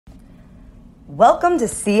Welcome to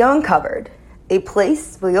See Uncovered, a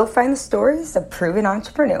place where you'll find the stories of proven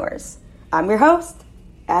entrepreneurs. I'm your host,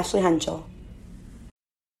 Ashley Henschel.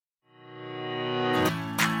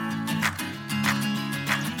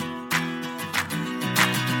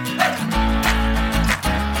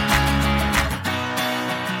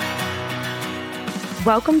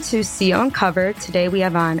 Welcome to See Uncovered. Today we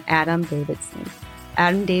have on Adam Davidson.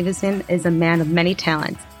 Adam Davidson is a man of many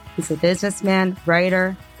talents. He's a businessman,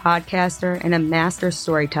 writer, podcaster, and a master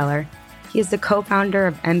storyteller. He is the co-founder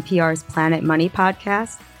of NPR's Planet Money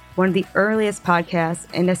podcast, one of the earliest podcasts,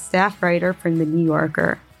 and a staff writer for The New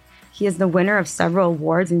Yorker. He is the winner of several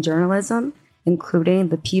awards in journalism, including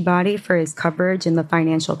the Peabody for his coverage in the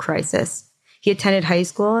financial crisis. He attended high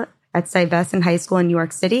school at Davidson High School in New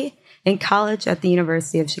York City and college at the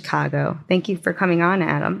University of Chicago. Thank you for coming on,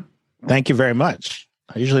 Adam. Thank you very much.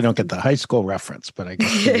 I usually don't get the high school reference, but I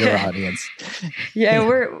guess for your audience.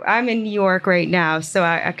 I'm in New York right now, so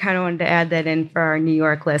I kind of wanted to add that in for our New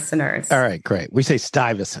York listeners. All right, great. We say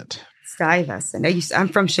Stuyvesant. Stuyvesant. I'm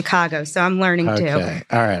from Chicago, so I'm learning too. Okay.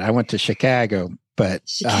 All right. I went to Chicago, but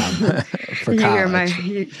for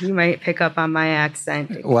college. You might pick up on my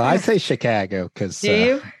accent. Well, I say Chicago because... Do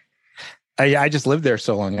you? I just lived there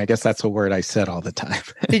so long. I guess that's a word I said all the time.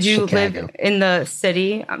 Did you live in the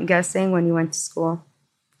city, I'm guessing, when you went to school?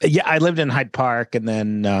 Yeah, I lived in Hyde Park and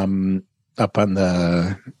then up on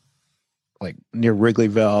the, near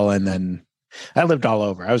Wrigleyville. And then I lived all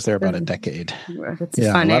over. I was there about a decade. It's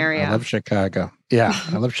a fun area. I love Chicago. Yeah,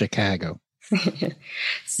 I love Chicago.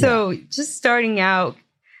 Just starting out,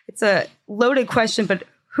 it's a loaded question, but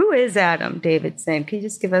who is Adam Davidson? Can you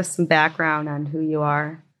just give us some background on who you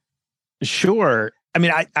are? Sure. I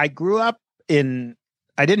mean, I grew up I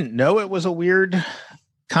didn't know it was a weird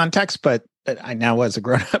context, but I now, as a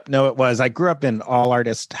grown-up, know it was. I grew up in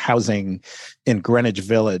all-artist housing in Greenwich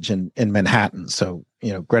Village in Manhattan. So,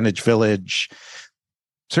 Greenwich Village,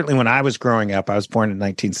 certainly when I was growing up, I was born in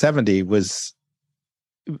 1970, it was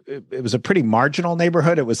a pretty marginal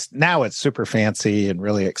neighborhood. Now it's super fancy and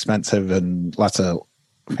really expensive and lots of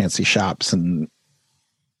fancy shops and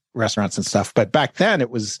restaurants and stuff. But back then it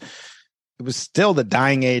was still the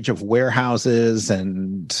dying age of warehouses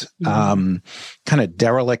and kind of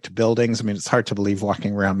derelict buildings. I mean, it's hard to believe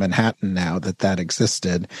walking around Manhattan now that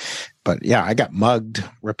existed. But yeah, I got mugged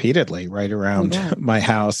repeatedly right around my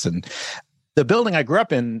house. And the building I grew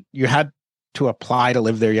up in, you had to apply to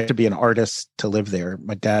live there. You had to be an artist to live there.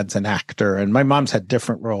 My dad's an actor, and my mom's had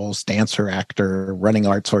different roles: dancer, actor, running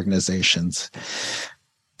arts organizations.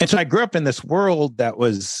 And so I grew up in this world that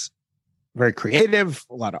was very creative,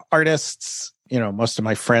 a lot of artists. Most of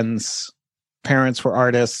my friends' parents were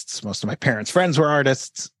artists. Most of my parents' friends were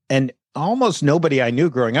artists. And almost nobody I knew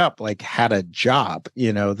growing up had a job.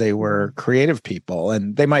 They were creative people,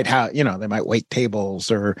 and they might wait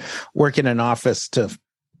tables or work in an office to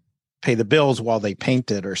pay the bills while they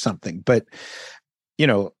painted or something. But,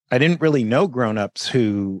 I didn't really know grownups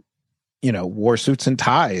who, wore suits and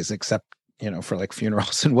ties, except for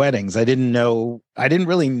funerals and weddings. I didn't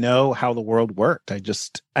really know how the world worked.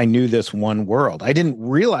 I knew this one world. I didn't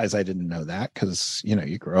realize I didn't know that because,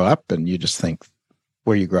 you grow up and you just think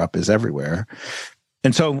where you grow up is everywhere.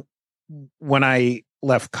 And so when I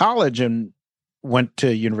left college and went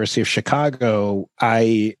to University of Chicago,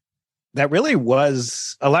 that really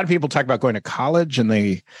was, a lot of people talk about going to college and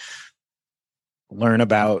they learn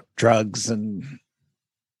about drugs and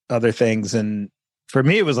other things. And for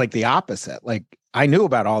me, it was the opposite. I knew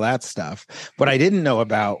about all that stuff. What I didn't know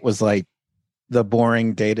about was the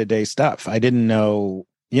boring day-to-day stuff. I didn't know,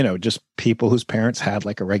 just people whose parents had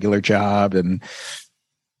a regular job. And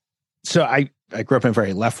so I grew up in a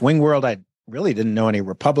very left-wing world. I really didn't know any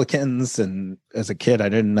Republicans. And as a kid, I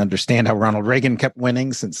didn't understand how Ronald Reagan kept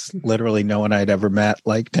winning, since literally no one I'd ever met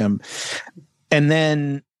liked him. And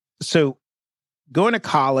then, so going to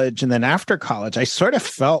college, and then after college, I sort of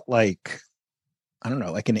felt I don't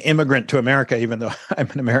know, an immigrant to America, even though I'm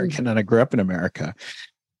an American and I grew up in America.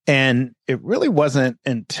 And it really wasn't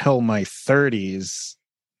until my 30s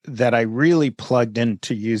that I really plugged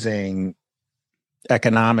into using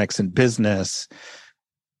economics and business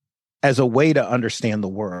as a way to understand the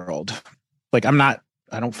world. I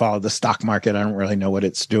don't follow the stock market. I don't really know what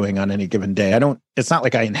it's doing on any given day. It's not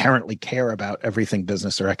like I inherently care about everything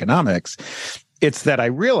business or economics. It's that I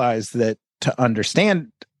realized that to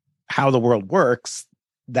understand how the world works,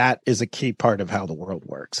 that is a key part of how the world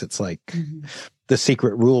works. It's the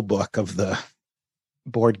secret rule book of the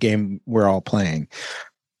board game we're all playing.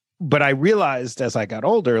 But I realized as I got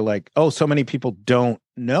older, so many people don't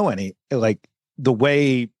know the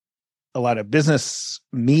way a lot of business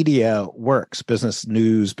media works, business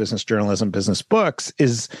news, business journalism, business books,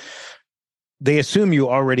 is they assume you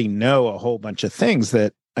already know a whole bunch of things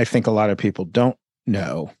that I think a lot of people don't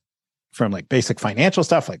know, from like basic financial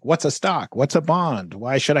stuff, like what's a stock, what's a bond,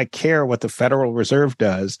 why should I care what the Federal Reserve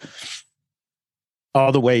does,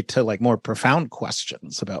 all the way to like more profound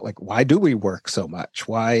questions about like, why do we work so much?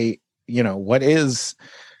 Why, what is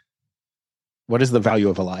the value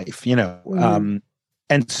of a life,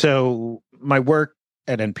 and so my work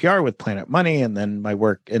at NPR with Planet Money, and then my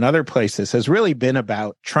work in other places, has really been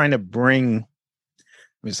about trying to bring,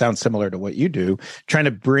 it sounds similar to what you do, trying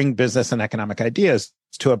to bring business and economic ideas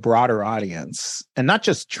to a broader audience, and not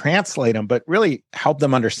just translate them, but really help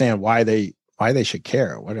them understand why they should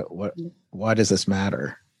care. Why does this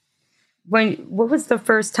matter? What was the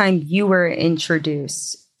first time you were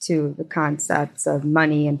introduced to the concepts of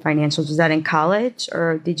money and financials? Was that in college,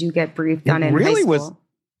 or did you get briefed on it in high school? Was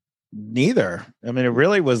neither. I mean, it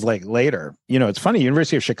really was like later. It's funny.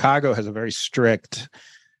 University of Chicago has a very strict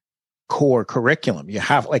core curriculum. You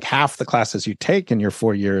have like half the classes you take in your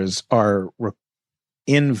 4 years are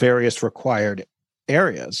in various required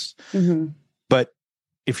areas. Mm-hmm. But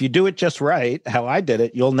if you do it just right, how I did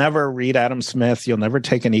it, you'll never read Adam Smith. You'll never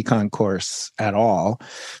take an econ course at all.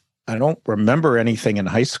 I don't remember anything in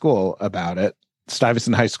high school about it.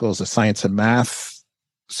 Stuyvesant High School is a science and math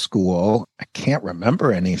school. I can't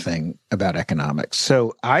remember anything about economics.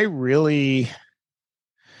 So I knew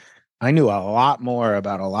a lot more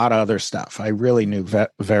about a lot of other stuff. I really knew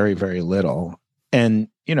very, very little. And,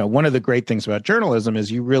 one of the great things about journalism is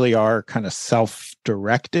you really are kind of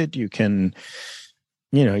self-directed. You can,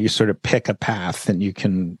 you sort of pick a path, and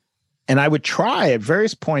I would try at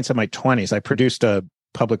various points in my 20s. I produced a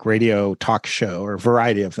public radio talk show, or a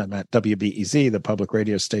variety of them, at WBEZ, the public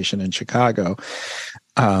radio station in Chicago,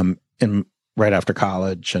 right after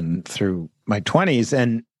college and through my 20s.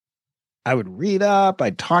 And I would read up,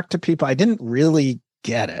 I'd talk to people. I didn't really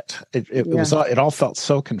get it. It all felt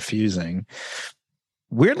so confusing.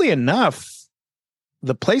 Weirdly enough,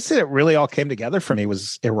 the place that it really all came together for me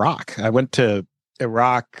was Iraq. I went to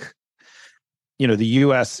Iraq. The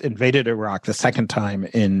U.S. invaded Iraq the second time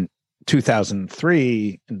in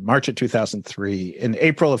 2003, in March of 2003. In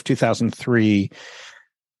April of 2003,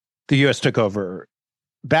 the U.S. took over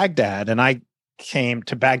Baghdad, and I came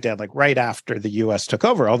to Baghdad like right after the U.S. took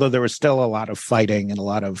over, although there was still a lot of fighting and a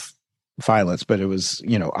lot of violence, but it was,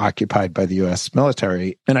 occupied by the U.S.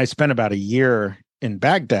 military. And I spent about a year in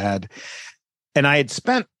Baghdad, and I had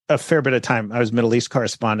spent a fair bit of time. I was Middle East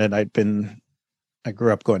correspondent. I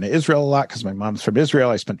grew up going to Israel a lot because my mom's from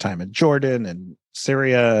Israel. I spent time in Jordan and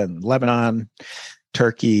Syria and Lebanon,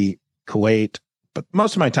 Turkey, Kuwait, but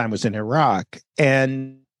most of my time was in Iraq.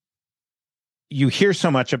 And you hear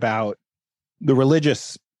so much about the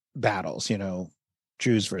religious battles,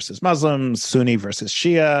 Jews versus Muslims, Sunni versus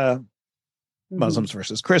Shia, Muslims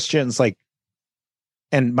versus Christians,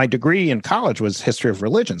 and my degree in college was history of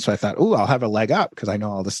religion. So I thought, I'll have a leg up because I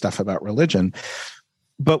know all this stuff about religion.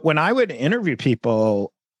 But when I would interview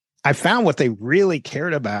people, I found what they really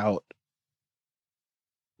cared about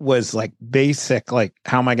was like basic, like,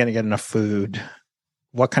 how am I going to get enough food?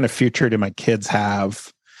 What kind of future do my kids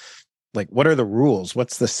have? Like, what are the rules?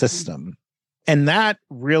 What's the system? And that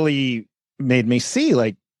really made me see,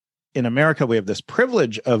 like, in America, we have this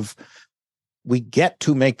privilege of, we get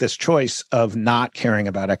to make this choice of not caring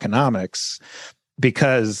about economics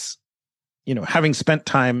because, having spent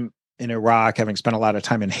time in Iraq, having spent a lot of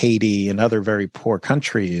time in Haiti and other very poor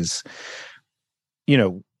countries,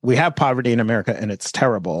 we have poverty in America, and it's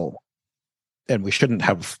terrible, and we shouldn't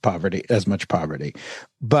have as much poverty,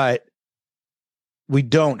 but we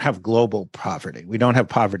don't have global poverty. We don't have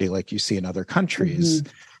poverty like you see in other countries.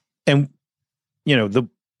 And,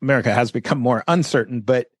 America has become more uncertain,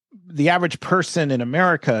 but the average person in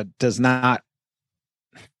America does not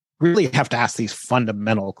really have to ask these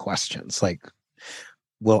fundamental questions. Like,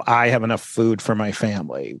 will I have enough food for my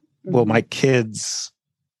family? Will my kids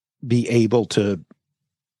be able to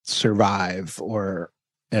survive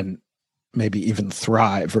and maybe even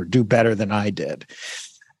thrive or do better than I did?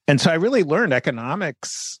 And so I really learned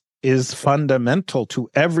economics is fundamental to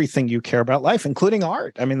everything you care about life, including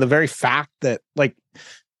art. I mean, the very fact that, like,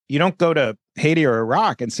 you don't go to Haiti or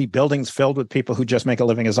Iraq and see buildings filled with people who just make a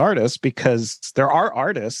living as artists, because there are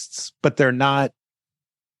artists, but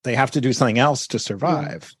they have to do something else to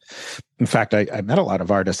survive. In fact, I met a lot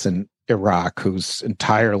of artists in Iraq whose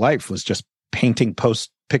entire life was just painting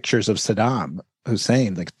pictures of Saddam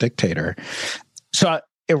Hussein, the dictator. So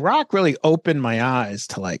Iraq really opened my eyes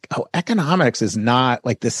to, like, economics is not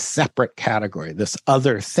like this separate category, this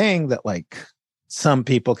other thing that, like, some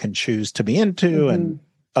people can choose to be into and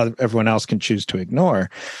everyone else can choose to ignore.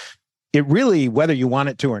 It really, whether you want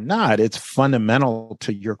it to or not, it's fundamental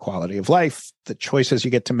to your quality of life, the choices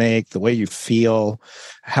you get to make, the way you feel,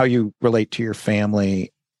 how you relate to your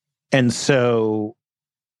family. And so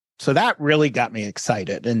that really got me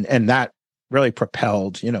excited. And that really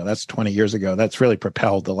propelled, that's 20 years ago. That's really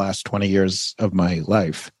propelled the last 20 years of my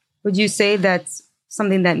life. Would you say that's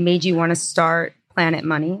something that made you want to start Planet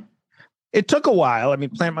Money? It took a while. I mean,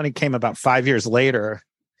 Planet Money came about 5 years later.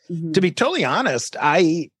 To be totally honest,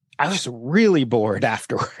 I was really bored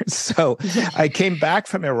afterwards. So I came back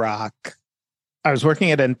from Iraq. I was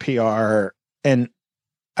working at NPR and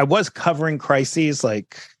I was covering crises.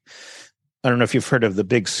 Like, I don't know if you've heard of the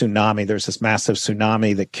big tsunami. There's this massive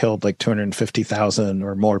tsunami that killed like 250,000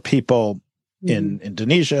 or more people in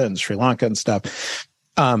Indonesia and Sri Lanka and stuff.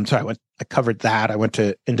 So I covered that. I went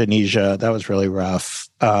to Indonesia. That was really rough.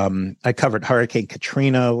 I covered Hurricane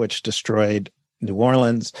Katrina, which destroyed New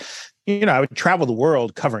Orleans. I would travel the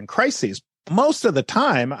world covering crises. Most of the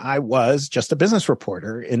time, I was just a business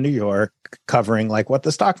reporter in New York covering like what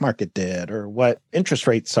the stock market did or what interest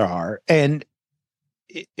rates are. And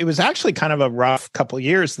it was actually kind of a rough couple of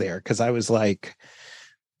years there because I was like,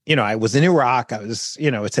 I was in Iraq. I was,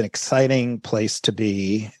 it's an exciting place to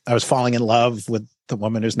be. I was falling in love with the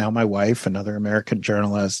woman who's now my wife, another American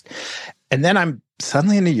journalist. And then I'm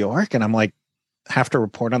suddenly in New York and I'm like, have to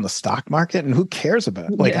report on the stock market, and who cares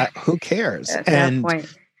about it? Like, who cares? At and that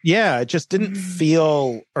point. It just didn't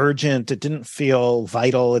feel urgent. It didn't feel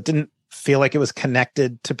vital. It didn't feel like it was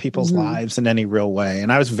connected to people's lives in any real way.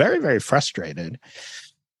 And I was very, very frustrated.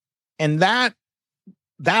 And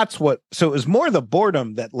that's what, so it was more the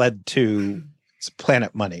boredom that led to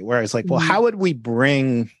Planet Money, where I was like, well, how would we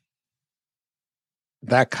bring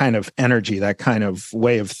that kind of energy, that kind of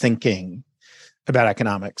way of thinking about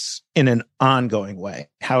economics in an ongoing way?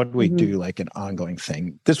 How would we do like an ongoing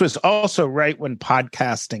thing? This was also right when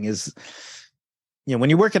podcasting is, when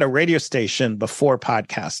you work at a radio station before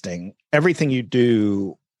podcasting, everything you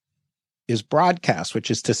do is broadcast, which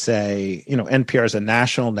is to say, NPR is a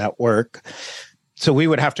national network. So we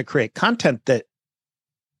would have to create content that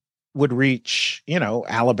would reach,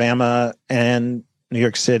 Alabama and New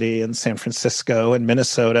York City and San Francisco and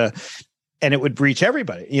Minnesota. And it would reach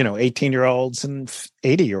everybody, 18-year-olds and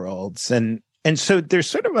 80-year-olds. And so there's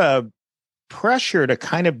sort of a pressure to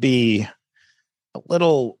kind of be a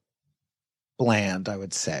little bland, I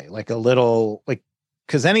would say, like a little, like,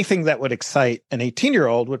 because anything that would excite an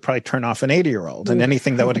 18-year-old would probably turn off an 80-year-old. And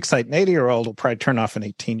anything that would excite an 80-year-old will probably turn off an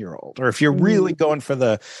 18-year-old. Or if you're really going for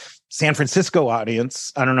the San Francisco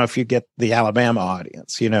audience, I don't know if you get the Alabama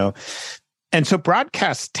audience, And so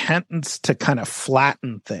broadcast tends to kind of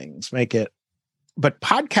flatten things, make it, but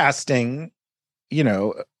podcasting,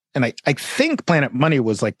 and I think Planet Money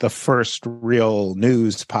was like the first real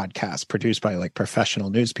news podcast produced by like professional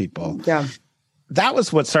news people. Yeah. That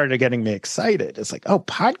was what started getting me excited. It's like,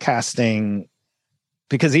 podcasting,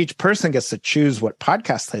 because each person gets to choose what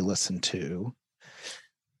podcast they listen to.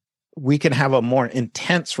 We can have a more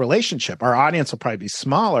intense relationship. Our audience will probably be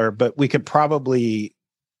smaller, but we could probably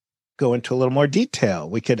go into a little more detail.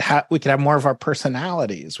 We could have more of our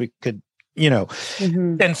personalities. We could,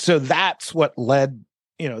 and so that's what led,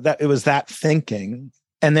 that it was that thinking.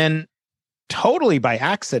 And then totally by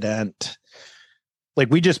accident, like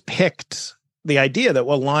we just picked the idea that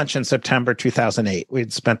we'll launch in September 2008.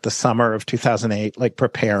 We'd spent the summer of 2008 like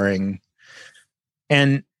preparing.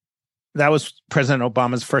 And that was President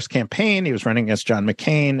Obama's first campaign. He was running against John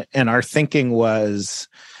McCain. And our thinking was,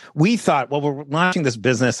 we thought, well, we're launching this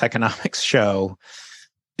business economics show.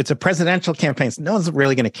 It's a presidential campaign. So no one's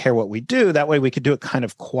really going to care what we do. That way we could do it kind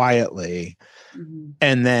of quietly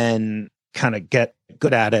and then kind of get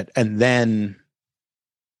good at it. And then,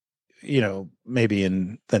 maybe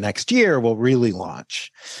in the next year, we'll really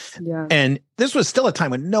launch. Yeah. And this was still a time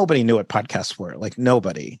when nobody knew what podcasts were. Like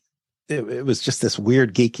nobody. It was just this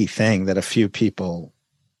weird geeky thing that a few people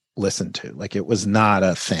listened to. Like it was not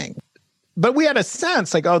a thing. But we had a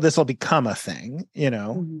sense like, this will become a thing,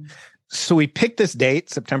 So we picked this date,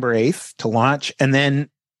 September 8th, to launch. And then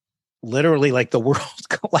literally like the world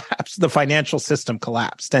collapsed. The financial system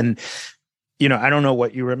collapsed. And, I don't know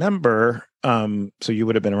what you remember. So you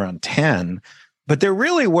would have been around 10. But there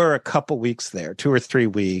really were a couple weeks there, 2 or 3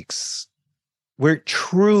 weeks, where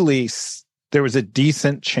truly there was a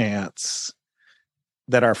decent chance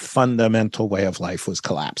that our fundamental way of life was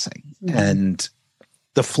collapsing. And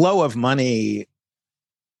the flow of money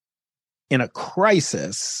in a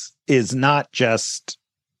crisis is not just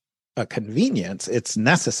a convenience, it's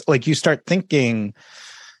necessary. Like you start thinking,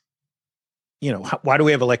 why do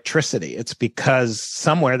we have electricity? It's because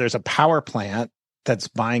somewhere there's a power plant that's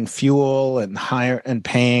buying fuel and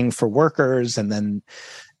paying for workers. And then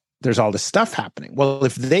there's all this stuff happening. Well,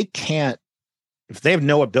 if they have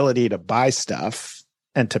no ability to buy stuff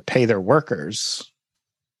and to pay their workers,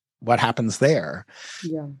 what happens there?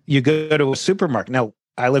 Yeah. You go to a supermarket. Now,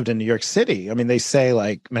 I lived in New York City. I mean, they say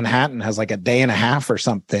like Manhattan has like a day and a half or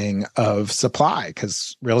something of supply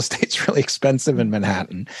because real estate's really expensive in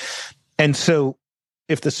Manhattan. And so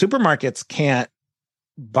if the supermarkets can't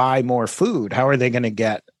buy more food, how are they going to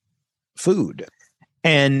get food?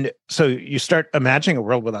 And so you start imagining a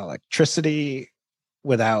world without electricity,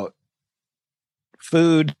 without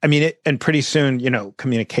food. I mean, and pretty soon,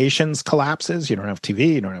 communications collapses. You don't have TV,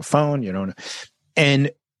 you don't have phone,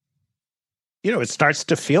 and it starts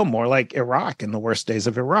to feel more like Iraq in the worst days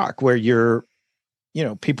of Iraq, where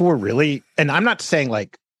people were really, and I'm not saying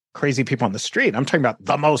like crazy people on the street. I'm talking about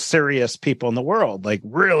the most serious people in the world, like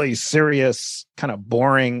really serious, kind of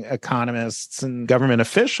boring economists and government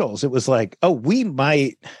officials. It was like, oh,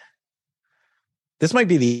 this might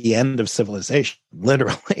be the end of civilization,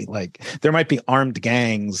 literally. Like there might be armed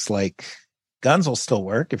gangs, like guns will still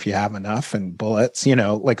work if you have enough and bullets,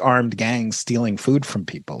 like armed gangs stealing food from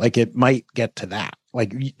people. Like it might get to that.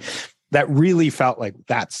 Like that really felt like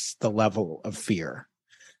that's the level of fear.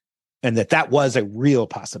 And that was a real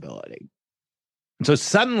possibility. And so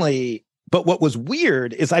suddenly, but what was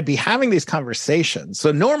weird is I'd be having these conversations.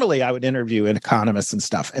 So normally I would interview economists and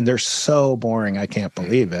stuff, and they're so boring, I can't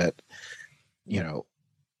believe it.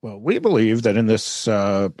 Well, we believe that in this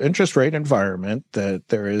interest rate environment that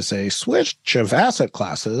there is a switch of asset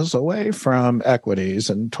classes away from equities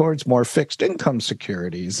and towards more fixed income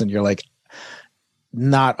securities. And you're like,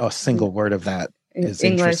 not a single word of that is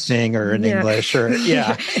English. Interesting or in English or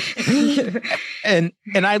and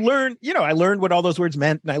I learned what all those words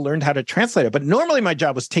meant, and I learned how to translate it. But normally my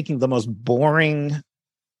job was taking the most boring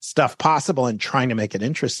stuff possible and trying to make it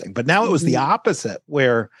interesting. But now it was the opposite,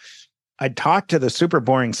 where I'd talk to the super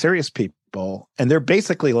boring, serious people, and they're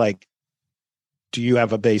basically like, do you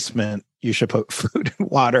have a basement? You should put food and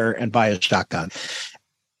water and buy a shotgun.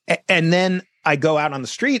 And then I go out on the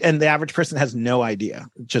street, and the average person has no idea.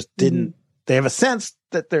 Just didn't. They have a sense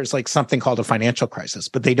that there's like something called a financial crisis,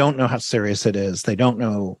 but they don't know how serious it is. They don't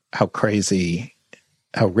know how crazy,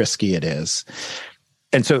 how risky it is.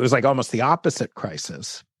 And so it was like almost the opposite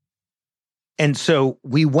crisis. And so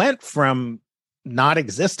we went from not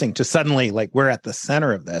existing to suddenly like we're at the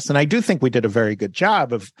center of this. And I do think we did a very good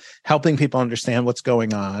job of helping people understand what's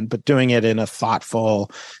going on, but doing it in a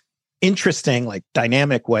thoughtful, interesting, like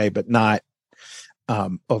dynamic way, but not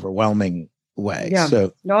overwhelming way. Yeah.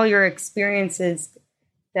 So all your experiences at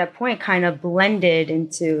that point kind of blended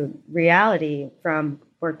into reality from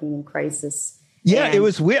working in crisis. Yeah, it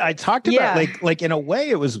was weird. I talked about like in a way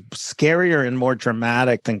it was scarier and more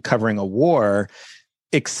dramatic than covering a war,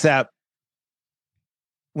 except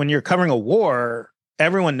when you're covering a war,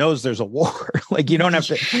 everyone knows there's a war. Like you don't have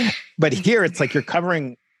to, but here it's like you're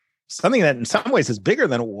covering something that in some ways is bigger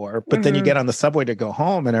than a war, but then you get on the subway to go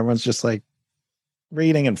home and everyone's just like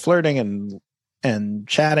reading and flirting and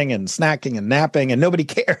chatting and snacking and napping, and nobody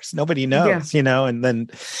cares. Nobody knows, and then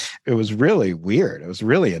it was really weird. It was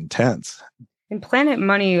really intense. And Planet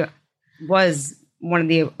Money was one of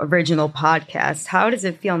the original podcasts. How does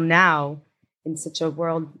it feel now in such a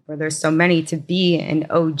world where there's so many to be an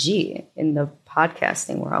OG in the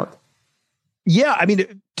podcasting world? Yeah, I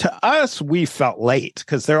mean, to us, we felt late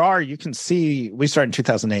because you can see, we started in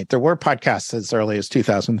 2008. There were podcasts as early as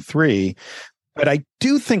 2003. But I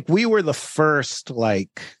do think we were the first,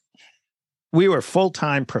 we were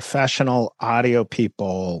full-time professional audio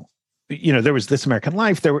people. There was This American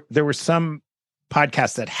Life. There were some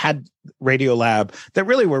podcasts that had Radio Lab that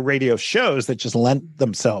really were radio shows that just lent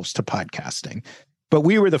themselves to podcasting. But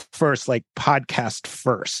we were the first, podcast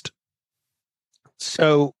first.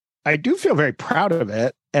 So I do feel very proud of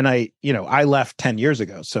it. And I left 10 years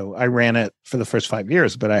ago. So I ran it for the first 5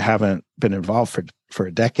 years, but I haven't been involved for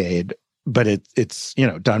a decade. But it's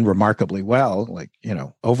done remarkably well,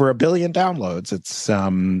 over 1 billion downloads. It's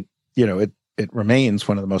it remains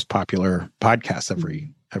one of the most popular podcasts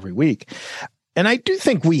every week. And I do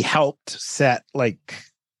think we helped set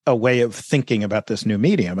a way of thinking about this new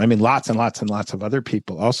medium. I mean, lots and lots and lots of other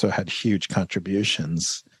people also had huge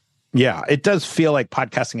contributions. Yeah, it does feel like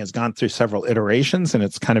podcasting has gone through several iterations and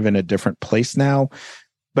it's kind of in a different place now.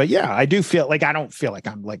 But yeah, I do feel I don't feel like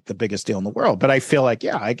I'm the biggest deal in the world, but I feel I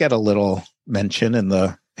get a little mention in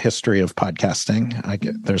the history of podcasting.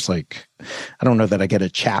 There's I don't know that I get a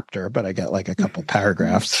chapter, but I get a couple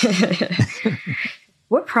paragraphs.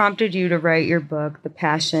 What prompted you to write your book, The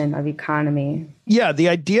Passion of Economy? Yeah, the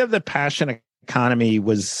idea of the passion economy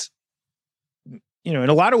was, in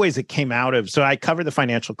a lot of ways it came out of, so I covered the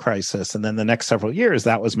financial crisis, and then the next several years,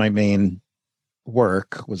 that was my main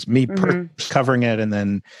work, was me covering it, and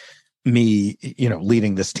then me,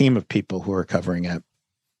 leading this team of people who were covering it.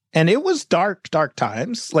 And it was dark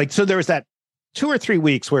times. Like, so there was that 2 or 3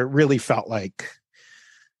 weeks where it really felt like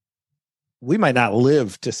we might not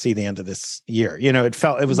live to see the end of this year.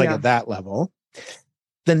 It was like at that level.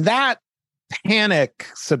 Then that panic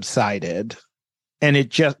subsided,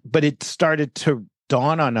 and but it started to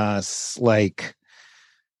dawn on us, like,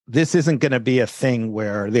 this isn't going to be a thing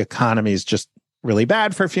where the economy is just really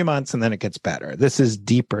bad for a few months and then it gets better. This is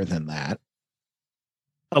deeper than that.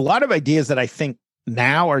 A lot of ideas that I think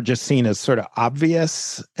now are just seen as sort of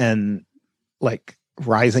obvious, and like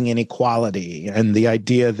rising inequality, and the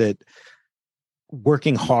idea that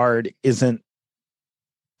working hard isn't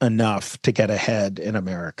enough to get ahead in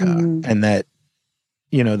America, and that,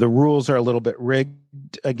 the rules are a little bit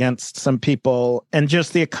rigged against some people, and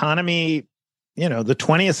just the economy, the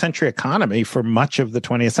 20th century economy for much of the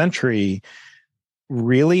 20th century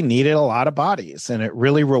really needed a lot of bodies, and it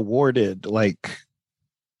really rewarded, like,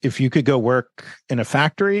 if you could go work in a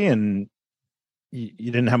factory and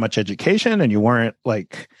you didn't have much education and you weren't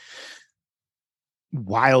like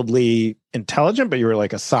wildly intelligent, but you were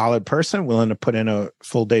like a solid person willing to put in a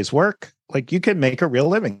full day's work, like, you could make a real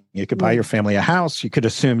living. You could buy your family a house. You could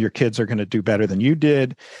assume your kids are going to do better than you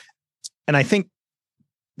did. And I think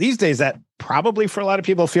these days that probably for a lot of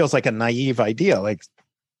people feels like a naive idea, like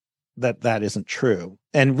that isn't true.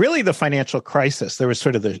 And really the financial crisis, there was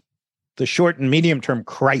sort of the short and medium term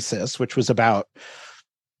crisis, which was about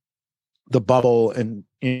the bubble and,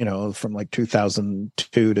 from like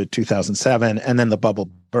 2002 to 2007, and then the bubble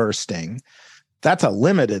bursting. That's a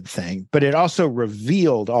limited thing, but it also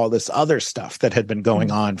revealed all this other stuff that had been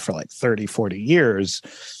going on for like 30, 40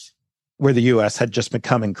 years, where the US had just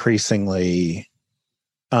become increasingly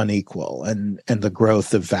unequal, and the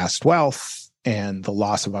growth of vast wealth and the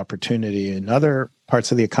loss of opportunity in other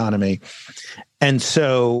parts of the economy. And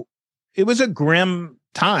so it was a grim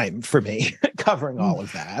time for me covering all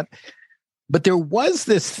of that. But there was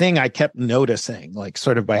this thing I kept noticing, like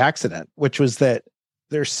sort of by accident, which was that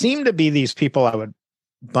there seemed to be these people I would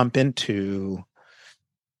bump into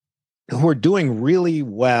who were doing really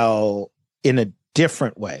well in a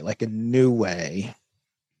different way, like a new way,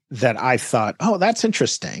 that I thought, oh, that's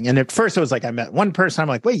interesting. And at first it was like, I met one person, I'm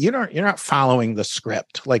like, wait, you're not following the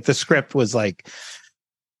script. Like, the script was like,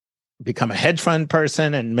 become a hedge fund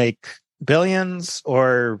person and make billions,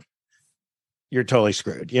 or you're totally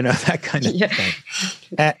screwed, that kind of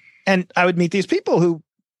thing. And I would meet these people who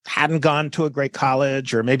hadn't gone to a great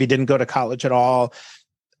college, or maybe didn't go to college at all,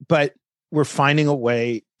 but were finding a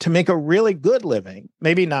way to make a really good living,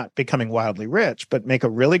 maybe not becoming wildly rich, but make a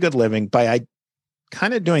really good living by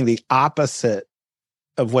kind of doing the opposite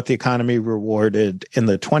of what the economy rewarded in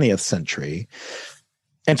the 20th century.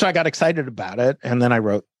 And so I got excited about it, and then I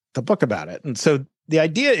wrote the book about it. And so the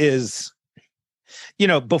idea is,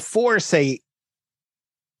 before, say,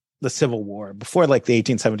 the Civil War, before like the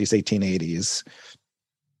 1870s, 1880s,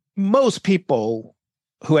 most people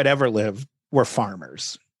who had ever lived were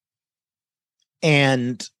farmers.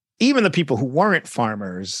 And even the people who weren't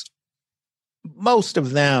farmers, most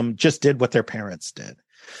of them just did what their parents did.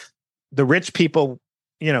 The rich people,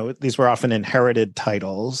 these were often inherited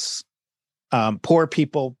titles. Poor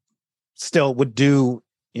people still would do,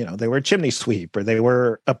 they were a chimney sweep, or they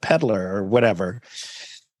were a peddler, or whatever.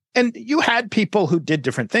 And you had people who did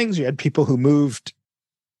different things. You had people who moved.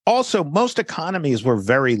 Also, most economies were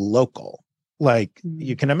very local. Like,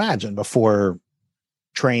 you can imagine, before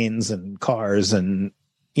trains and cars, and,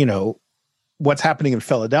 what's happening in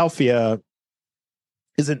Philadelphia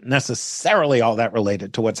isn't necessarily all that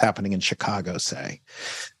related to what's happening in Chicago, say.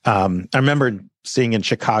 I remember seeing in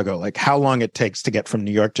Chicago, like, how long it takes to get from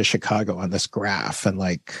New York to Chicago on this graph. And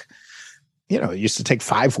like, it used to take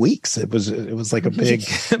 5 weeks. It was like a big,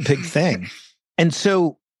 big thing. And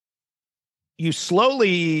so you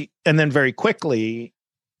slowly, and then very quickly,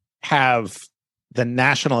 have the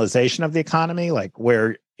nationalization of the economy, like,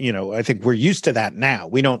 where, I think we're used to that now.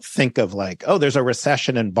 We don't think of like, oh, there's a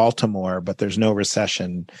recession in Baltimore, but there's no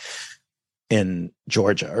recession in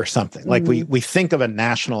Georgia or something. Like, we think of a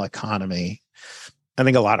national economy. I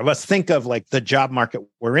think a lot of us think of like the job market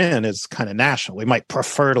we're in is kind of national. We might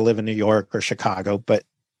prefer to live in New York or Chicago, but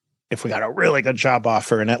if we got a really good job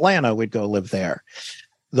offer in Atlanta, we'd go live there.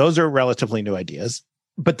 Those are relatively new ideas.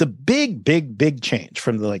 But the big, big, big change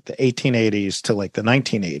from the 1880s to like the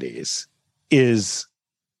 1980s is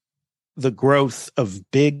the growth of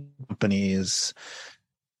big companies,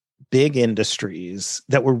 big industries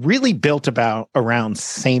that were really built around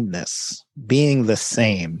sameness, being the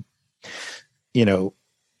same,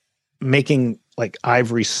 making like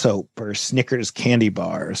Ivory soap or Snickers candy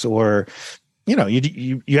bars, or, you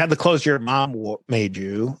had the clothes your mom made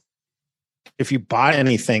you. If you bought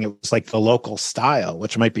anything, it was like the local style,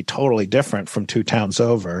 which might be totally different from two towns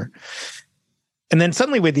over. And then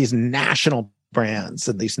suddenly with these national brands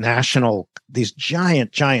and these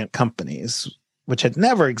giant, giant companies, which had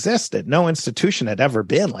never existed, no institution had ever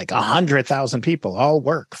been like 100,000 people all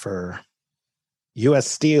work for U.S.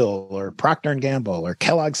 Steel or Procter & Gamble or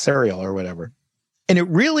Kellogg's cereal or whatever. And it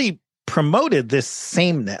really promoted this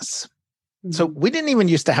sameness. Mm-hmm. So we didn't even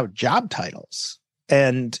used to have job titles.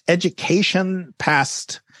 And education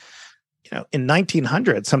passed, in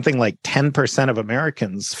 1900, something like 10% of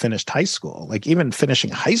Americans finished high school. Like even finishing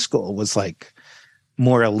high school was like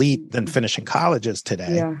more elite than finishing colleges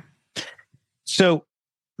today. Yeah. So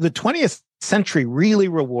the 20th century really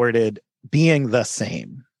rewarded being the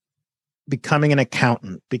same, becoming an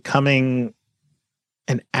accountant, becoming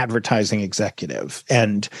an advertising executive,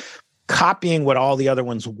 and copying what all the other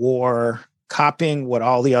ones wore, copying what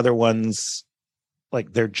all the other ones,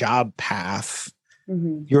 like their job path.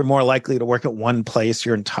 Mm-hmm. You're more likely to work at one place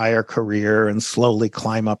your entire career and slowly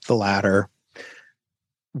climb up the ladder.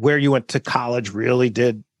 Where you went to college really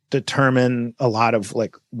did determine a lot of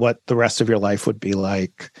like what the rest of your life would be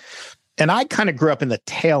like. And I kind of grew up in the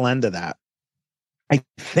tail end of that. I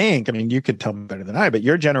mean, you could tell me better than I, but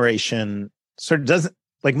your generation sort of doesn't,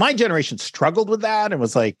 like my generation struggled with that and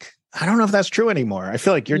was like, I don't know if that's true anymore. I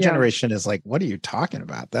feel like your generation is like, what are you talking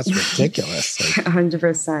about? That's ridiculous. Like,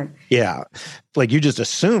 100%. Yeah. Like you just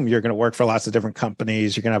assume you're going to work for lots of different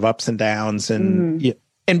companies. You're going to have ups and downs. And,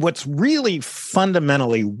 and what's really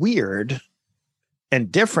fundamentally weird and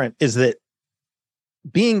different is that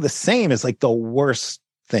being the same is like the worst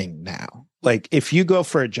thing now. Like if you go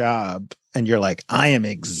for a job and you're like, I am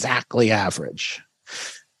exactly average.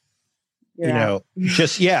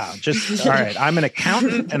 Just all right, I'm an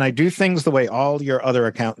accountant and I do things the way all your other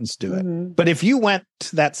accountants do it. Mm-hmm. But if you went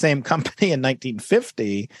to that same company in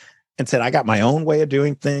 1950 and said, I got my own way of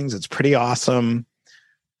doing things, it's pretty awesome,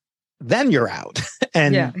 then you're out.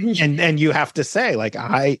 And and you have to say, like,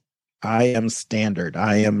 I am standard,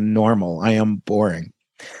 I am normal, I am boring.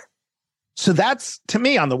 So that's, to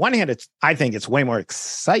me, on the one hand, I think it's way more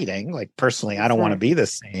exciting. Like personally, I don't want to be the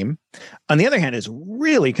same. On the other hand, it's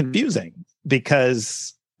really confusing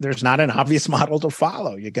because there's not an obvious model to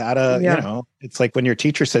follow. You gotta, it's like when your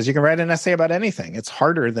teacher says you can write an essay about anything. It's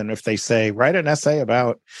harder than if they say, write an essay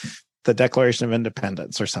about the Declaration of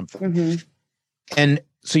Independence or something. Mm-hmm. And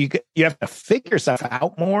so you have to figure stuff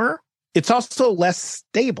out more. It's also less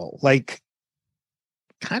stable. Like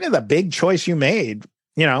kind of the big choice you made.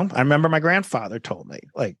 I remember my grandfather told me,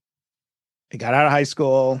 like, he got out of high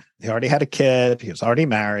school. He already had a kid. He was already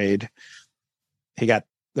married. There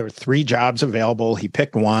were 3 jobs available. He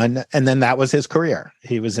picked one, and then that was his career.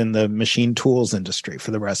 He was in the machine tools industry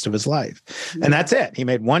for the rest of his life. Yeah. And that's it. He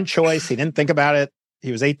made one choice. He didn't think about it.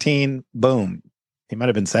 He was 18. Boom. He might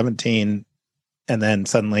have been 17. And then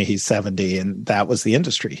suddenly he's 70, and that was the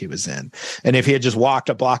industry he was in. And if he had just walked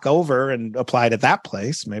a block over and applied at that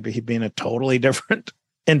place, maybe he'd be in a totally different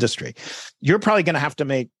industry. You're probably going to have to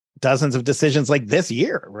make dozens of decisions like this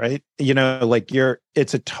year, right?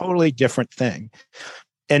 It's a totally different thing.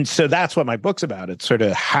 And so that's what my book's about. It's sort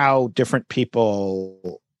of how different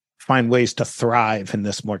people find ways to thrive in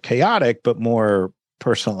this more chaotic, but more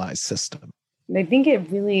personalized system. And I think it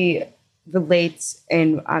really relates,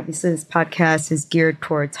 and obviously this podcast is geared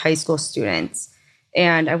towards high school students.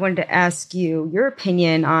 And I wanted to ask you your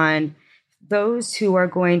opinion on those who are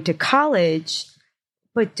going to college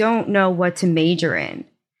but don't know what to major in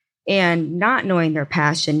and not knowing their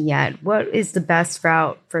passion yet. What is the best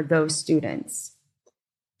route for those students?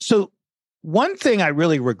 So one thing I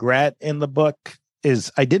really regret in the book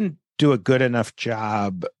is I didn't do a good enough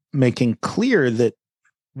job making clear that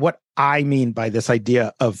what I mean by this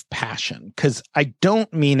idea of passion, because I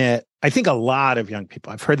don't mean it. I think a lot of young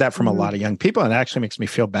people, I've heard that from a lot of young people, and it actually makes me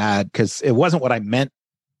feel bad because it wasn't what I meant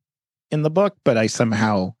in the book, but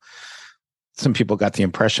some people got the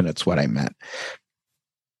impression it's what I meant.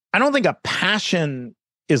 I don't think a passion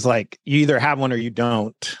is like you either have one or you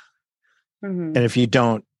don't. Mm-hmm. And if you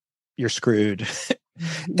don't, you're screwed.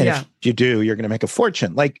 And if you do, you're going to make a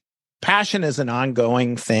fortune. Like passion is an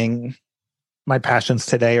ongoing thing. My passions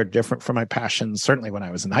today are different from my passions, certainly when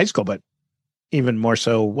I was in high school, but even more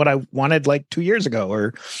so what I wanted like 2 years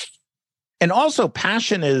ago. And also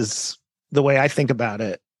passion is, the way I think about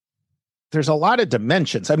it, there's a lot of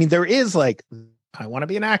dimensions. I mean, there is like, I want to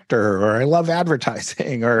be an actor, or I love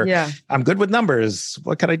advertising, or I'm good with numbers.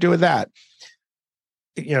 What can I do with that?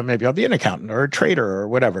 Maybe I'll be an accountant or a trader or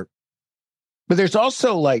whatever. But there's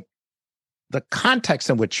also like the context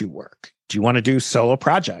in which you work. Do you want to do solo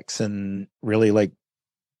projects and really like,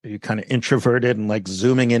 are you kind of introverted and like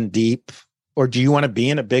zooming in deep? Or do you want to be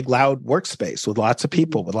in a big, loud workspace with lots of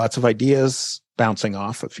people, with lots of ideas bouncing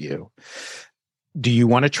off of you? Do you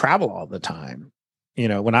want to travel all the time?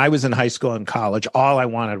 When I was in high school and college, all I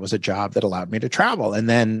wanted was a job that allowed me to travel. And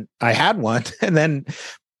then I had one, and then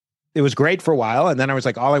it was great for a while. And then I was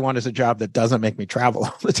like, all I want is a job that doesn't make me travel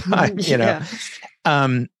all the time,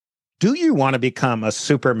 Do you want to become a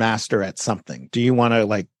super master at something? Do you want to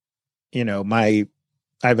like, I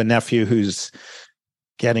have a nephew who's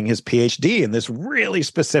getting his PhD in this really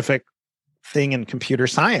specific thing in computer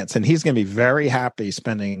science. And he's going to be very happy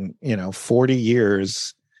spending, 40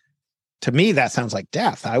 years. To me, that sounds like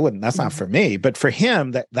death. That's not for me, but for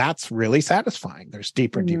him, that's really satisfying. There's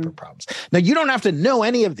deeper and deeper problems. Now, you don't have to know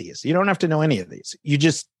any of these. You don't have to know any of these. You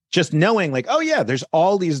just knowing like, oh yeah, there's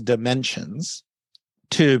all these dimensions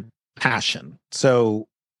to passion. So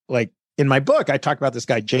like in my book, I talk about this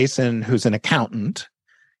guy, Jason, who's an accountant.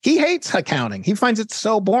 He hates accounting. He finds it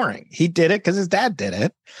so boring. He did it because his dad did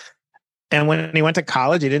it. And when he went to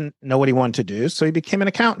college, he didn't know what he wanted to do. So he became an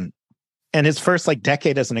accountant. And his first like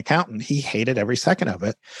decade as an accountant, he hated every second of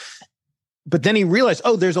it. But then he realized,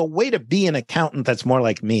 oh, there's a way to be an accountant that's more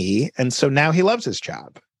like me. And so now he loves his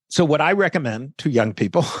job. So what I recommend to young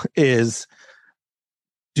people is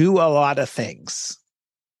do a lot of things.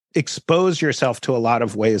 Expose yourself to a lot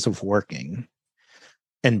of ways of working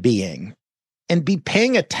and being, and be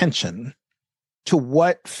paying attention to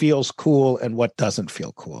what feels cool and what doesn't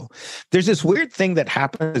feel cool. There's this weird thing that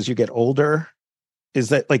happens as you get older, is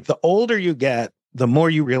that like the older you get, the more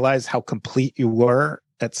you realize how complete you were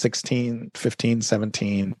at 16, 15,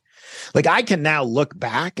 17. Like I can now look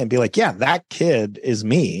back and be like, yeah, that kid is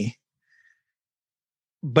me.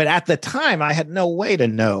 But at the time, I had no way to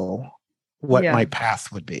know what my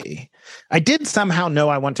path would be. I did somehow know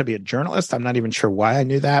I want to be a journalist. I'm not even sure why I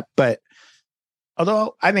knew that, but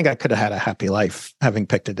although I think I could have had a happy life having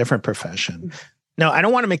picked a different profession. Now, I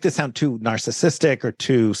don't want to make this sound too narcissistic or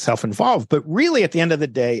too self-involved, but really at the end of the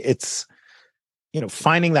day, it's,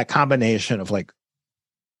 finding that combination of like,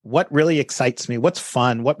 what really excites me, what's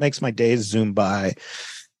fun, what makes my days zoom by,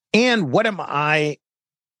 and what do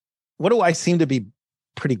I seem to be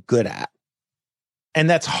pretty good at? And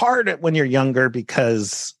that's hard when you're younger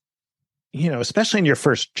because, especially in your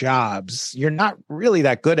first jobs, you're not really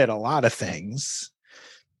that good at a lot of things.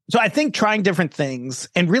 So I think trying different things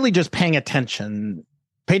and really just paying attention,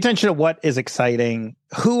 pay attention to what is exciting.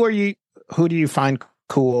 Who do you find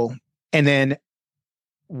cool? And then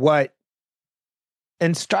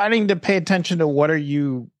and starting to pay attention to what do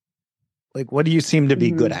you seem to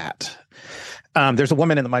be good at? There's a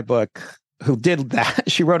woman in my book who did that.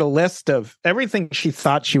 She wrote a list of everything she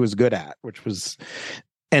thought she was good at,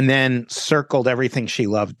 and then circled everything she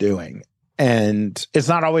loved doing. And it's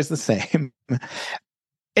not always the same.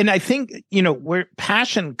 And I think, where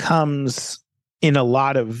passion comes in a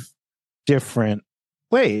lot of different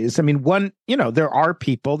ways. I mean,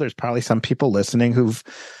 there's probably some people listening who've,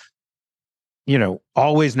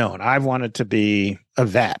 always known I've wanted to be a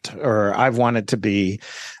vet, or I've wanted to be,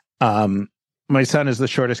 my son is the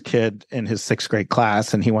shortest kid in his 6th grade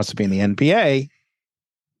class and he wants to be in the NBA.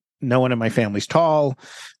 No one in my family's tall.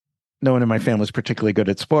 No one in my family is particularly good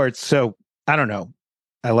at sports. So I don't know.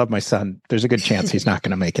 I love my son. There's a good chance he's not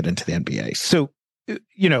going to make it into the NBA. So,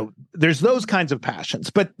 there's those kinds of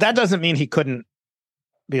passions, but that doesn't mean he couldn't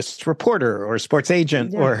be a reporter or a sports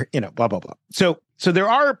agent or, blah, blah, blah. So there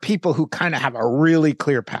are people who kind of have a really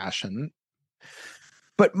clear passion,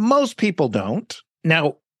 but most people don't.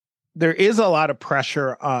 Now, there is a lot of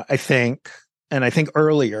pressure, I think, and I think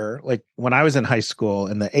earlier, like when I was in high school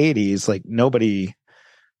in the 80s, like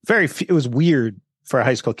it was weird for a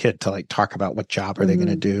high school kid to like talk about what job are they going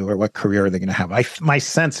to do or what career are they going to have. My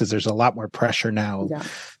sense is there's a lot more pressure now. Yeah.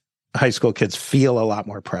 High school kids feel a lot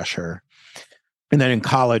more pressure. And then in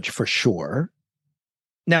college, for sure.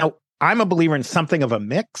 Now, I'm a believer in something of a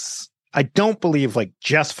mix. I don't believe like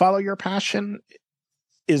just follow your passion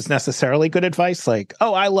is necessarily good advice. Like,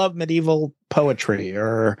 oh, I love medieval poetry,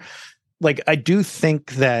 or like, I do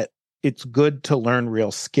think that it's good to learn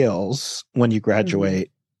real skills when you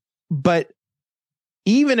graduate. But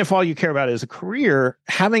even if all you care about is a career,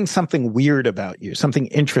 having something weird about you, something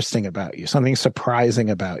interesting about you, something surprising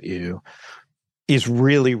about you is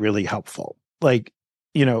really, really helpful. Like,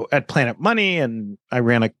 at Planet Money, and I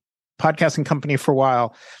ran a podcasting company for a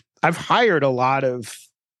while, I've hired a lot of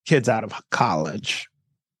kids out of college,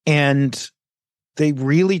 and they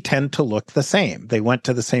really tend to look the same. They went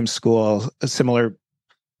to the same school,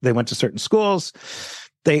 they went to certain schools.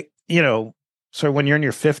 So when you're in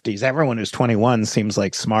your 50s, everyone who's 21 seems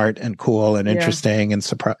like smart and cool and interesting and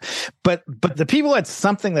surprised. But the people had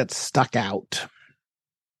something that stuck out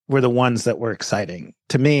were the ones that were exciting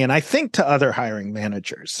to me, and I think to other hiring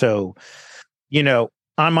managers. So,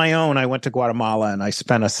 on my own, I went to Guatemala and I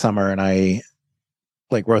spent a summer and I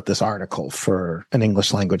wrote this article for an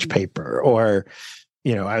English language paper. Or,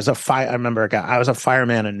 I remember I was a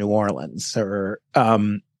fireman in New Orleans, or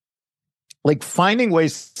finding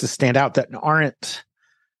ways to stand out that aren't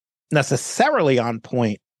necessarily on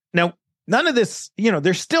point. Now, none of this,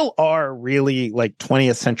 there still are really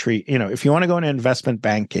 20th century, if you want to go into investment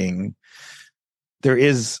banking, there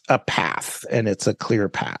is a path, and it's a clear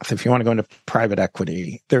path. If you want to go into private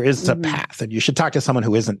equity, there is a path, and you should talk to someone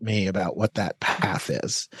who isn't me about what that path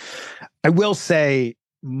is. I will say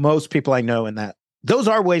most people I know those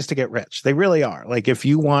are ways to get rich. They really are. If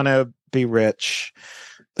you want to be rich,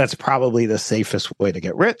 that's probably the safest way to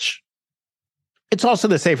get rich. It's also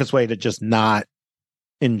the safest way to just not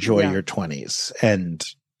enjoy your 20s and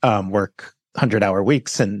work 100-hour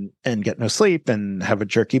weeks and get no sleep and have a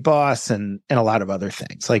jerky boss and a lot of other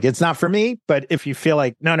things. It's not for me, but if you feel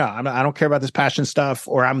like, no, I don't care about this passion stuff,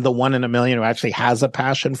 or I'm the one in a million who actually has a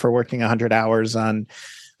passion for working 100 hours on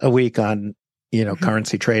a week on,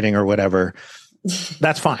 currency trading or whatever,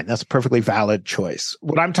 that's fine. That's a perfectly valid choice.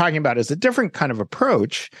 What I'm talking about is a different kind of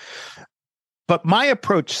approach, but my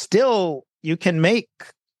approach still, you can make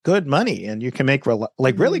good money, and you can make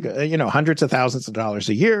really good, hundreds of thousands of dollars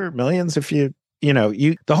a year, millions. If the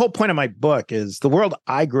whole point of my book is the world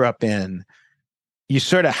I grew up in, you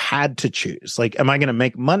sort of had to choose, am I going to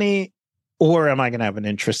make money, or am I going to have an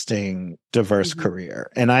interesting, diverse career?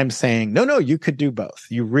 And I'm saying, no, you could do both.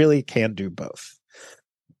 You really can do both.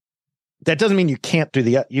 That doesn't mean you can't do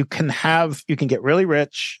you can get really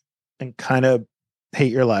rich and kind of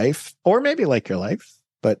hate your life, or maybe like your life.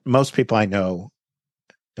 But most people I know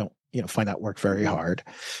don't, find that work very hard.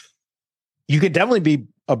 You could definitely be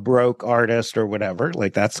a broke artist or whatever,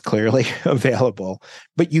 that's clearly available,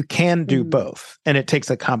 but you can do both. And it takes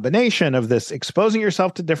a combination of this exposing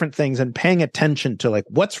yourself to different things and paying attention to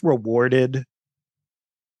what's rewarded,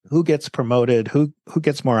 who gets promoted, who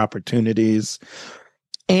gets more opportunities,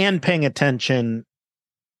 and paying attention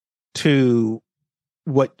to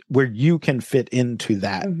where you can fit into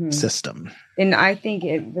that system. And I think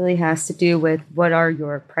it really has to do with what are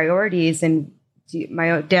your priorities. And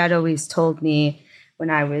my dad always told me when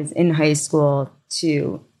I was in high school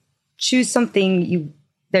to choose something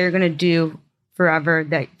that you're going to do forever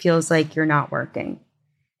that feels like you're not working.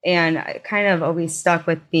 And it kind of always stuck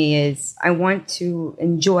with me is I want to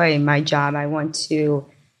enjoy my job. I want to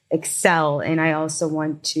excel. And I also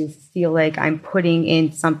want to feel like I'm putting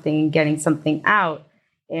in something and getting something out.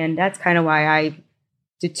 And that's kind of why I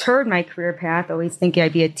deterred my career path, always thinking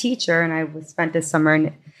I'd be a teacher. And I spent a summer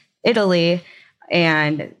in Italy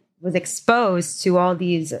and was exposed to all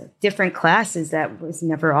these different classes that was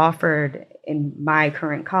never offered in my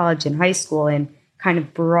current college and high school, and kind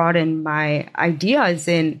of broadened my ideas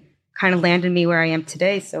and kind of landed me where I am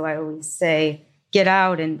today. So I always say, get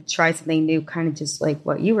out and try something new, kind of just like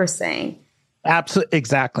what you were saying. Absolutely.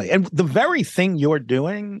 Exactly. And the very thing you're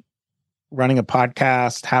doing, running a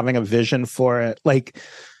podcast, having a vision for it,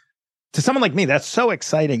 to someone like me, that's so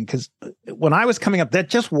exciting, because when I was coming up, that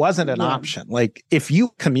just wasn't an option. If you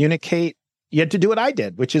communicate, you had to do what I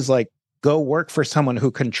did, which is go work for someone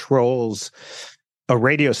who controls a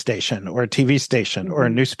radio station or a TV station or a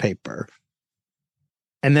newspaper.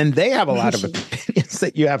 And then they have a lot of opinions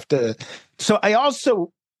that you have to. So I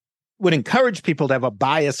also would encourage people to have a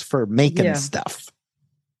bias for making stuff,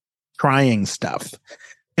 trying stuff.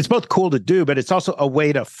 It's both cool to do, but it's also a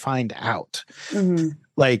way to find out.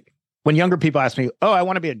 When younger people ask me, oh, I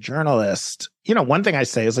want to be a journalist, one thing I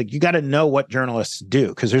say is you got to know what journalists do,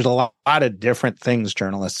 because there's a lot of different things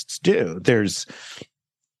journalists do. There's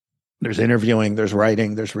interviewing, there's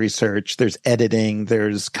writing, there's research, there's editing,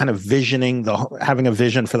 there's kind of visioning, having a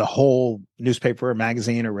vision for the whole newspaper or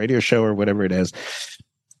magazine or radio show or whatever it is.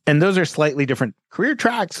 And those are slightly different career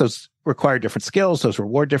tracks. Those require different skills. Those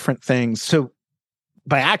reward different things. So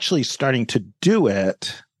by actually starting to do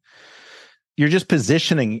it, you're just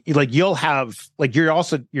positioning, you'll have,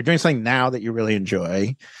 you're doing something now that you really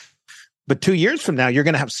enjoy, But 2 years from now, you're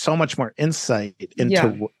going to have so much more insight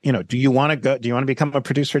into, do you want to become a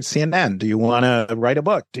producer at CNN? Do you want to write a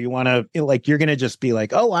book? Do you want to, you're going to just be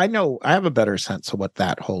like, oh, I know, I have a better sense of what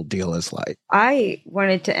that whole deal is like. I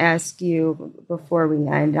wanted to ask you before we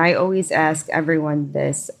end, I always ask everyone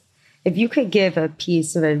this. If you could give a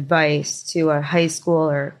piece of advice to a high school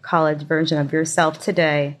or college version of yourself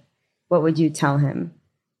today, what would you tell him?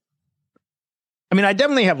 I mean, I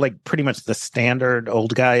definitely have pretty much the standard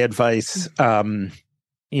old guy advice. I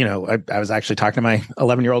was actually talking to my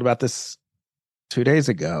 11-year-old about this 2 days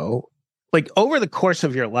ago. Over the course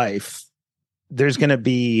of your life, there's going to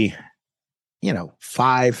be,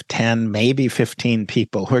 5, 10, maybe 15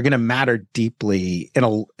 people who are going to matter deeply in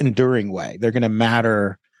an enduring way. They're going to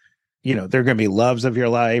matter, they're going to be loves of your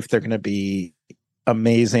life. They're going to be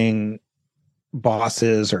amazing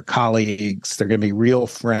bosses or colleagues. They're going to be real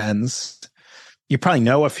friends. You probably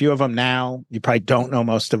know a few of them now. You probably don't know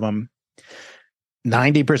most of them.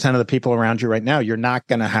 90% of the people around you right now, you're not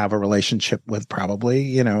going to have a relationship with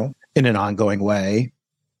probably, in an ongoing way.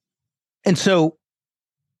 And so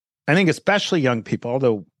I think especially young people,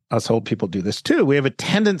 although us old people do this too, we have a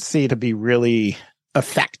tendency to be really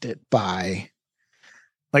affected by,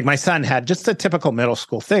 my son had just a typical middle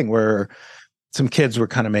school thing where some kids were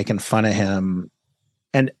kind of making fun of him.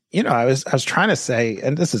 And, I was trying to say,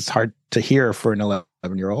 and this is hard to hear for an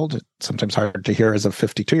 11-year-old, it's sometimes hard to hear as a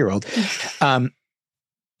 52-year-old.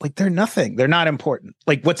 They're nothing. They're not important.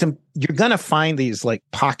 You're going to find these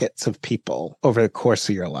pockets of people over the course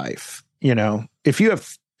of your life. If you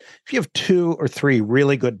have 2 or 3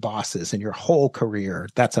 really good bosses in your whole career,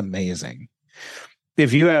 that's amazing.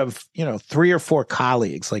 If you have, 3 or 4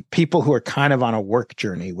 colleagues, people who are kind of on a work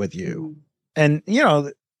journey with you, and,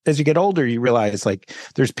 as you get older, you realize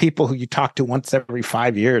there's people who you talk to once every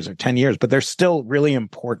 5 years or 10 years, but they're still really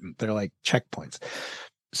important. They're like checkpoints.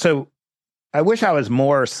 So I wish I was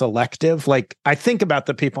more selective. I think about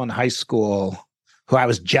the people in high school who I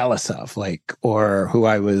was jealous of, or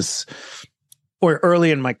early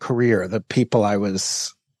in my career, the people I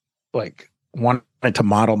was wanted to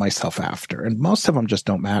model myself after. And most of them just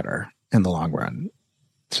don't matter in the long run.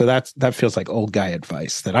 So that feels like old guy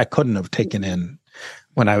advice that I couldn't have taken in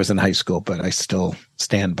when I was in high school, but I still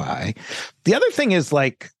stand by. The other thing is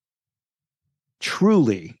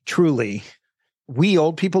truly, we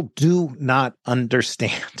old people do not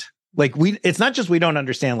understand. It's not just we don't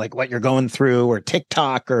understand what you're going through or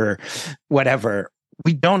TikTok or whatever.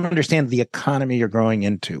 We don't understand the economy you're growing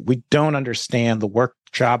into. We don't understand the work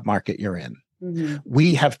job market you're in. Mm-hmm.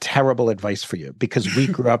 We have terrible advice for you because we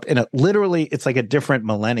grew up in it's like a different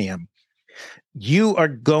millennium. You are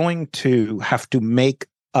going to have to make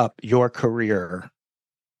up your career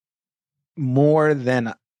more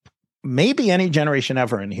than maybe any generation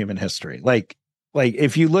ever in human history.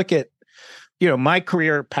 If you look at, my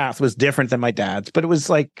career path was different than my dad's, but it was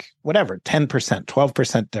 10%,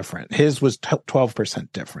 12% different. His was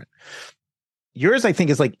 12% different. Yours, I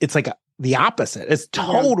think, is the opposite. It's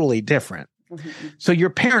totally different. Mm-hmm. So your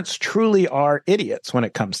parents truly are idiots when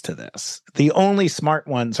it comes to this. The only smart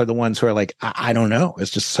ones are the ones who are I don't know.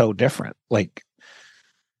 It's just so different.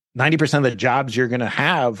 90% of the jobs you're going to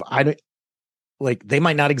have, they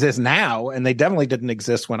might not exist now, and they definitely didn't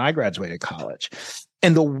exist when I graduated college.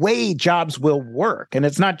 And the way jobs will work, and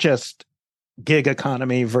it's not just gig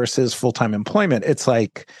economy versus full-time employment. It's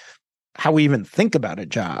how we even think about a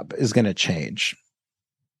job is going to change.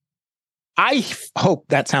 I hope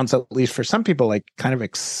that sounds, at least for some people, kind of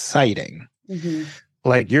exciting.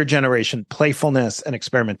 Mm-hmm. Your generation, playfulness and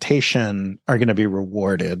experimentation are going to be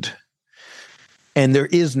rewarded. And there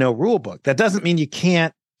is no rule book. That doesn't mean you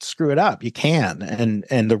can't screw it up. You can.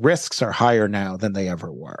 And the risks are higher now than they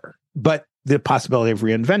ever were. But the possibility of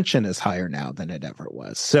reinvention is higher now than it ever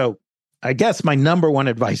was. So I guess my number one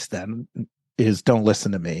advice then is don't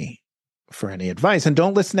listen to me for any advice, and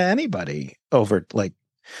don't listen to anybody over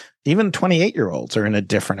even 28-year-olds are in a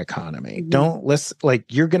different economy. Mm-hmm. Don't listen.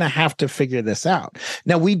 You're going to have to figure this out.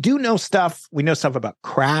 Now, we do know stuff. We know stuff about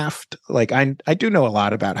craft. I do know a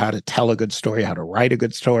lot about how to tell a good story, how to write a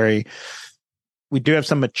good story. We do have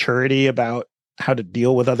some maturity about how to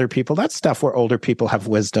deal with other people. That's stuff where older people have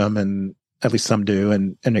wisdom, and at least some do,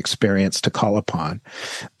 and experience to call upon.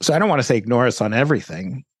 So I don't want to say ignore us on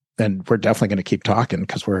everything. And we're definitely going to keep talking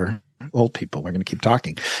because we're old people. We're going to keep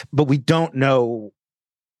talking. But we don't know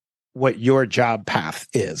what your job path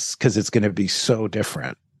is because it's going to be so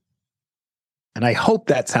different. And I hope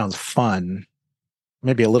that sounds fun,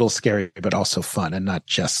 maybe a little scary, but also fun and not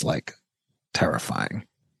just terrifying.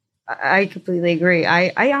 I completely agree.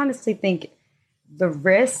 I honestly think the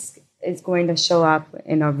risk is going to show up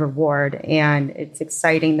in a reward. And it's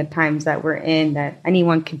exciting the times that we're in, that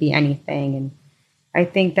anyone could be anything. And I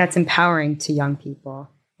think that's empowering to young people.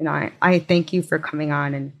 I thank you for coming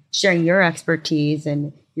on and sharing your expertise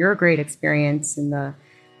and your great experience in the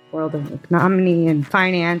world of economy and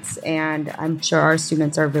finance. And I'm sure our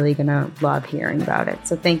students are really going to love hearing about it.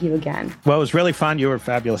 So thank you again. Well, it was really fun. You were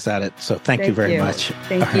fabulous at it. So thank you very much.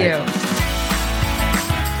 Thank you.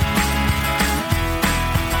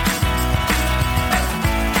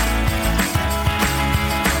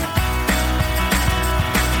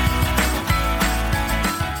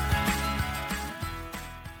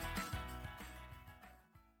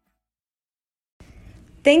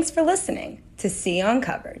 Thanks for listening to See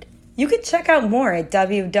Uncovered. You can check out more at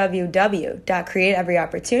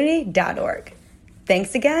www.createeveryopportunity.org.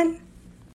 Thanks again,